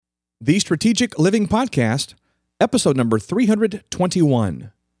The Strategic Living Podcast, episode number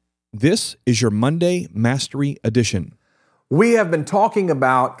 321. This is your Monday Mastery Edition. We have been talking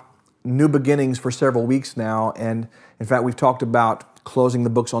about new beginnings for several weeks now, and in fact, we've talked about closing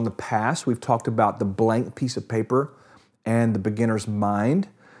the books on the past. We've talked about the blank piece of paper and the beginner's mind.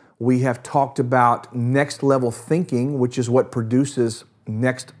 We have talked about next level thinking, which is what produces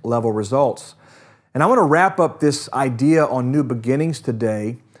next level results. And I want to wrap up this idea on new beginnings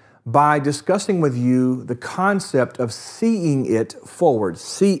today by discussing with you the concept of seeing it forward.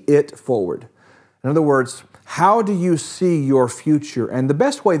 See it forward. In other words, how do you see your future? And the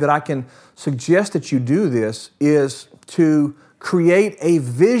best way that I can suggest that you do this is to create a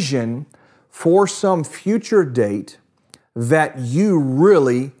vision for some future date that you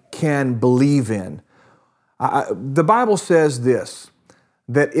really can believe in. The Bible says this,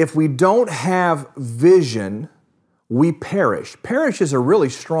 that if we don't have vision, we perish. Perish is a really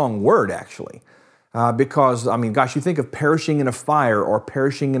strong word, actually, because, you think of perishing in a fire or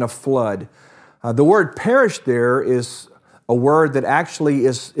perishing in a flood. The word perish there is a word that actually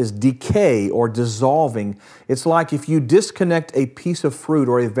is decay or dissolving. It's like if you disconnect a piece of fruit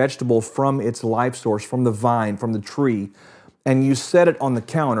or a vegetable from its life source, from the vine, from the tree, and you set it on the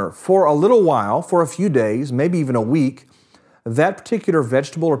counter for a little while, for a few days, maybe even a week, that particular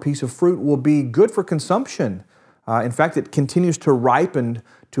vegetable or piece of fruit will be good for consumption. In fact, it continues to ripen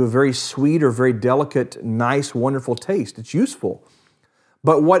to a very sweet or very delicate, nice, wonderful taste. It's useful.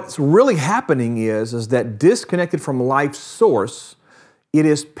 But what's really happening is that disconnected from life's source, it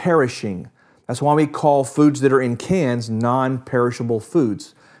is perishing. That's why we call foods that are in cans non-perishable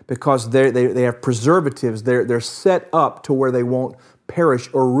foods, because they have preservatives. They're set up to where they won't perish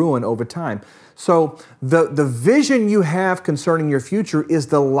or ruin over time. So the vision you have concerning your future is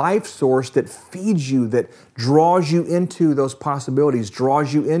the life source that feeds you, that draws you into those possibilities,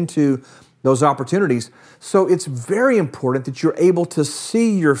 draws you into those opportunities. So it's very important that you're able to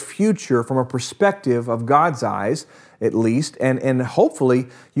see your future from a perspective of God's eyes, at least, and hopefully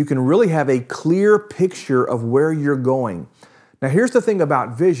you can really have a clear picture of where you're going. Now, here's the thing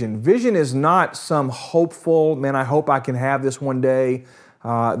about vision. Vision is not some hopeful, man, I hope I can have this one day,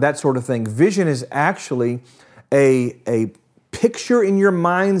 that sort of thing. Vision is actually a picture in your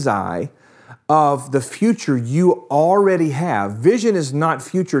mind's eye of the future you already have. Vision is not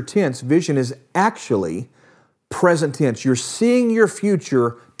future tense. Vision is actually present tense. You're seeing your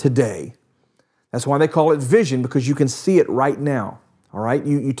future today. That's why they call it vision, because you can see it right now. All right?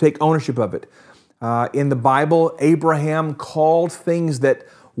 You take ownership of it. In the Bible, Abraham called things that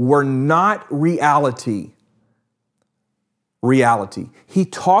were not reality. He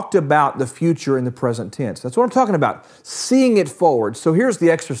talked about the future in the present tense. That's what I'm talking about, seeing it forward. So here's the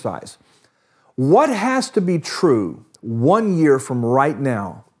exercise. What has to be true 1 year from right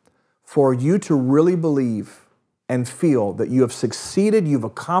now for you to really believe and feel that you have succeeded, you've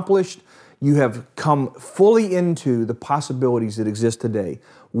accomplished, you have come fully into the possibilities that exist today?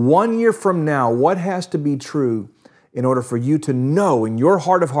 1 year from now, what has to be true in order for you to know in your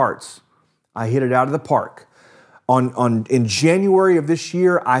heart of hearts, I hit it out of the park? In January of this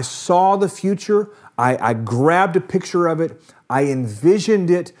year, I saw the future, I grabbed a picture of it, I envisioned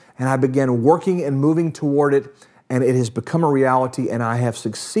it, and I began working and moving toward it, and it has become a reality, and I have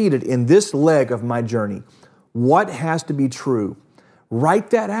succeeded in this leg of my journey. What has to be true?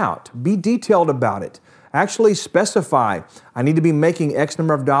 Write that out. Be detailed about it. Actually specify, I need to be making X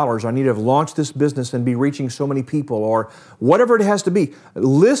number of dollars. I need to have launched this business and be reaching so many people, or whatever it has to be.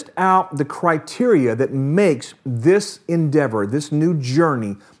 List out the criteria that makes this endeavor, this new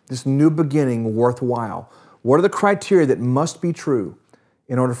journey, this new beginning worthwhile. What are the criteria that must be true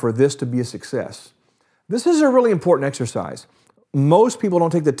in order for this to be a success? This is a really important exercise. Most people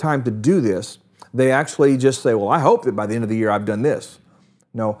don't take the time to do this. They actually just say, well, I hope that by the end of the year I've done this.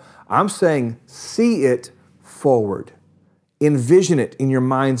 No, I'm saying see it forward. Envision it in your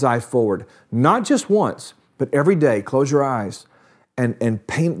mind's eye forward. Not just once, but every day. Close your eyes and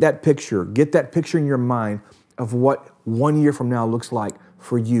paint that picture. Get that picture in your mind of what 1 year from now looks like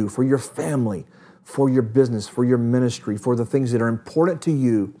for you, for your family, for your business, for your ministry, for the things that are important to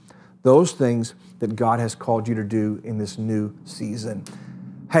you, those things that God has called you to do in this new season.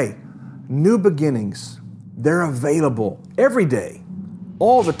 Hey, new beginnings, they're available every day.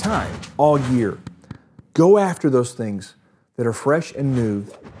 All the time, all year. Go after those things that are fresh and new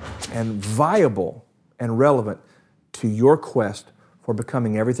and viable and relevant to your quest for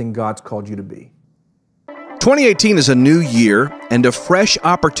becoming everything God's called you to be. 2018 is a new year and a fresh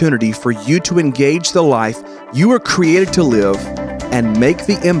opportunity for you to engage the life you were created to live and make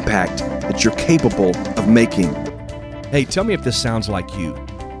the impact that you're capable of making. Hey, tell me if this sounds like you.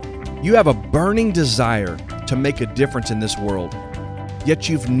 You have a burning desire to make a difference in this world, yet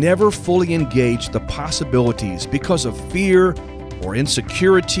you've never fully engaged the possibilities because of fear or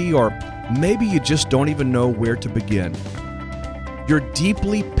insecurity, or maybe you just don't even know where to begin. You're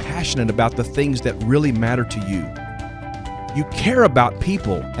deeply passionate about the things that really matter to you. You care about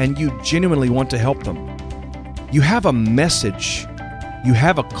people and you genuinely want to help them. You have a message. You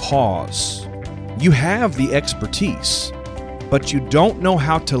have a cause. You have the expertise, but you don't know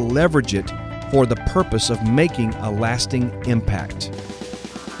how to leverage it for the purpose of making a lasting impact.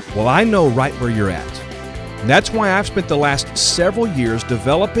 Well, I know right where you're at. That's why I've spent the last several years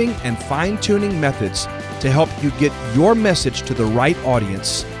developing and fine-tuning methods to help you get your message to the right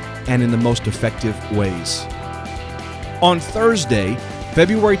audience and in the most effective ways. On Thursday,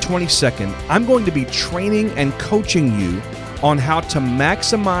 February 22nd, I'm going to be training and coaching you on how to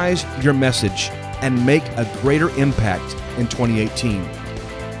maximize your message and make a greater impact in 2018.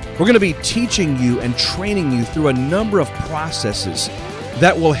 We're going to be teaching you and training you through a number of processes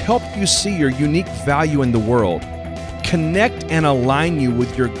that will help you see your unique value in the world, connect and align you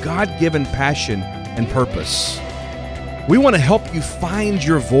with your God-given passion and purpose. We want to help you find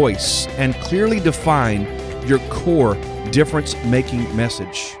your voice and clearly define your core difference-making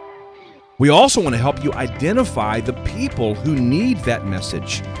message. We also want to help you identify the people who need that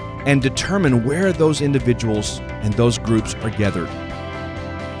message and determine where those individuals and those groups are gathered.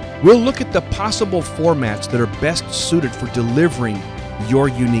 We'll look at the possible formats that are best suited for delivering your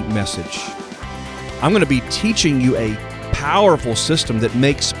unique message. I'm going to be teaching you a powerful system that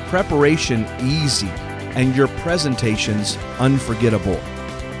makes preparation easy and your presentations unforgettable.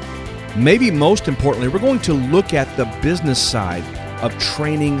 Maybe most importantly, we're going to look at the business side of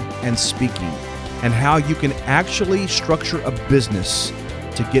training and speaking and how you can actually structure a business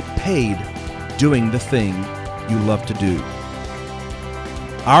to get paid doing the thing you love to do.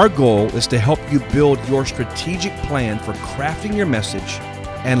 Our goal is to help you build your strategic plan for crafting your message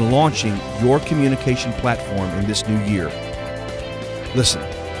and launching your communication platform in this new year. Listen,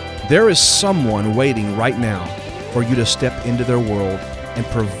 there is someone waiting right now for you to step into their world and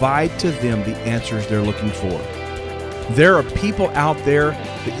provide to them the answers they're looking for. There are people out there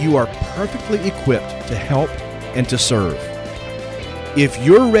that you are perfectly equipped to help and to serve. If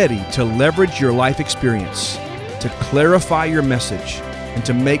you're ready to leverage your life experience, to clarify your message, and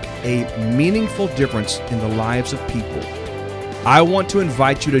to make a meaningful difference in the lives of people, I want to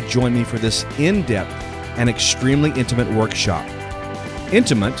invite you to join me for this in-depth and extremely intimate workshop.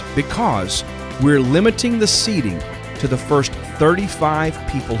 Intimate because we're limiting the seating to the first 35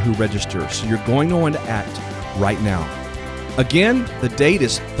 people who register, so you're going to want to act right now. Again, the date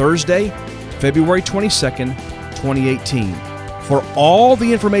is Thursday, February 22nd, 2018. For all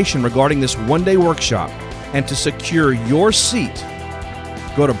the information regarding this one-day workshop and to secure your seat,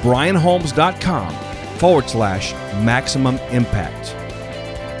 go to brianholmes.com/maximum impact.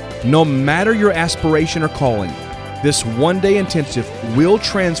 No matter your aspiration or calling, this one-day intensive will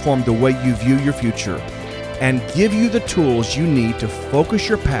transform the way you view your future and give you the tools you need to focus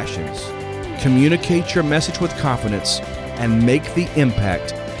your passions, communicate your message with confidence, and make the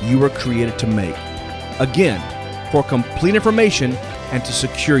impact you were created to make. Again, for complete information and to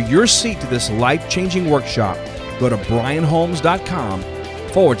secure your seat to this life-changing workshop, go to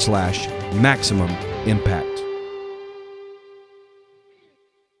brianholmes.com/maximum impact.